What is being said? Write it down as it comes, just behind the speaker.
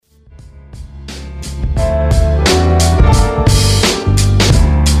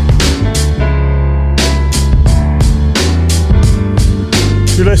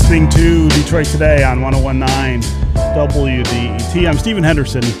listening to Detroit Today on 101.9 WDET. I'm Stephen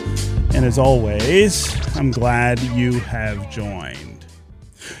Henderson, and as always, I'm glad you have joined.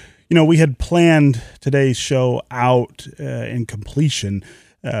 You know, we had planned today's show out in completion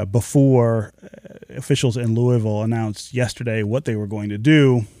before officials in Louisville announced yesterday what they were going to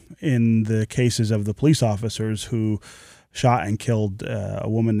do in the cases of the police officers who shot and killed a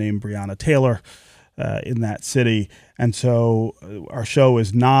woman named Breonna Taylor in that city. And so our show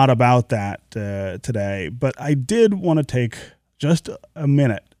is not about that today, but I did want to take just a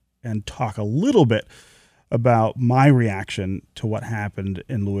minute and talk a little bit about my reaction to what happened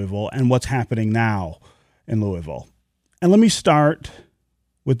in Louisville and what's happening now in Louisville. And let me start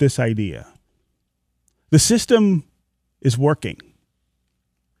with this idea. The system is working.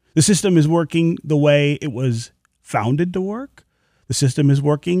 The system is working the way it was founded to work. The system is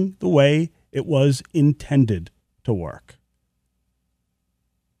working the way it was intended to work.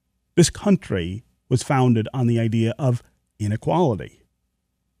 This country was founded on the idea of inequality.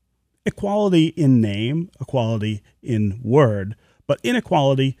 Equality in name, equality in word, but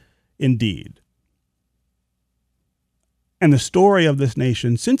inequality in deed. And the story of this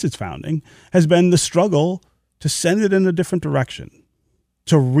nation since its founding has been the struggle to send it in a different direction,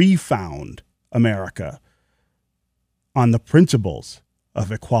 to refound America on the principles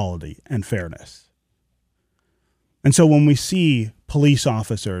of equality and fairness. And so when we see police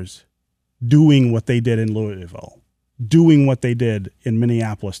officers doing what they did in Louisville, doing what they did in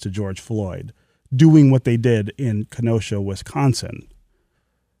Minneapolis to George Floyd, doing what they did in Kenosha, Wisconsin,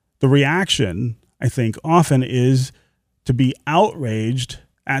 the reaction, I think, often is to be outraged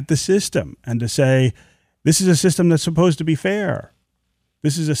at the system and to say, this is a system that's supposed to be fair.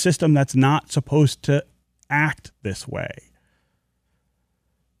 This is a system that's not supposed to act this way.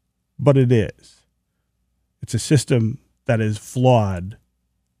 But it is. It's a system that is flawed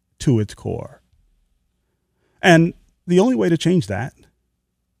to its core. And the only way to change that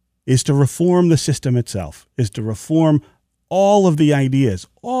is to reform the system itself, is to reform all of the ideas,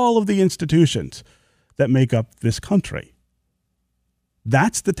 all of the institutions that make up this country.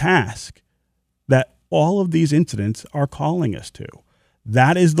 That's the task that all of these incidents are calling us to.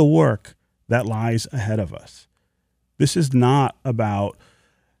 That is the work that lies ahead of us. This is not about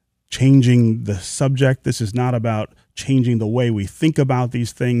changing the subject. This is not about changing the way we think about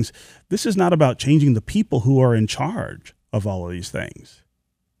these things. This is not about changing the people who are in charge of all of these things.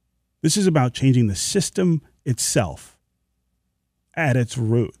 This is about changing the system itself at its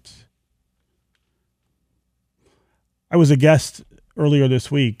roots. I was a guest earlier this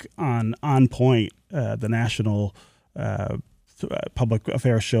week on Point, the national public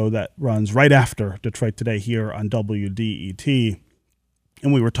affairs show that runs right after Detroit Today here on WDET.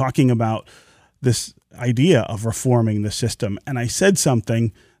 And we were talking about this idea of reforming the system. And I said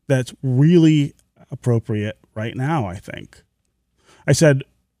something that's really appropriate right now, I think. I said,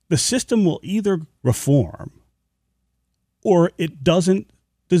 the system will either reform or it doesn't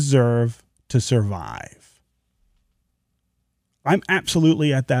deserve to survive. I'm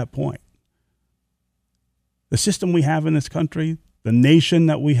absolutely at that point. The system we have in this country, the nation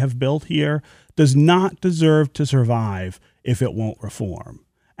that we have built here, does not deserve to survive if it won't reform.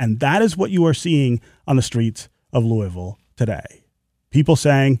 And that is what you are seeing on the streets of Louisville today. People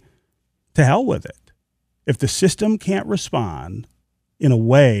saying, to hell with it. If the system can't respond in a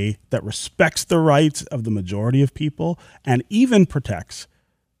way that respects the rights of the majority of people and even protects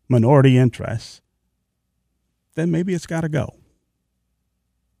minority interests, then maybe it's got to go.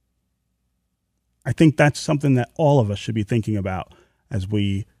 I think that's something that all of us should be thinking about as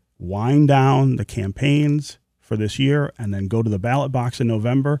we wind down the campaigns for this year and then go to the ballot box in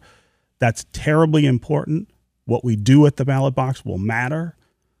November. That's terribly important. What we do at the ballot box will matter.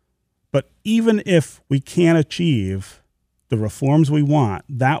 But even if we can't achieve the reforms we want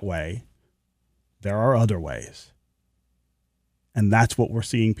that way, there are other ways. And that's what we're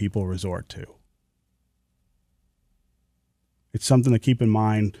seeing people resort to. It's something to keep in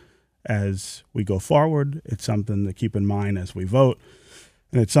mind as we go forward. It's something to keep in mind as we vote.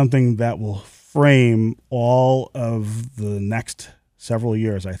 And it's something that will frame all of the next several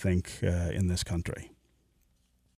years, I think, in this country.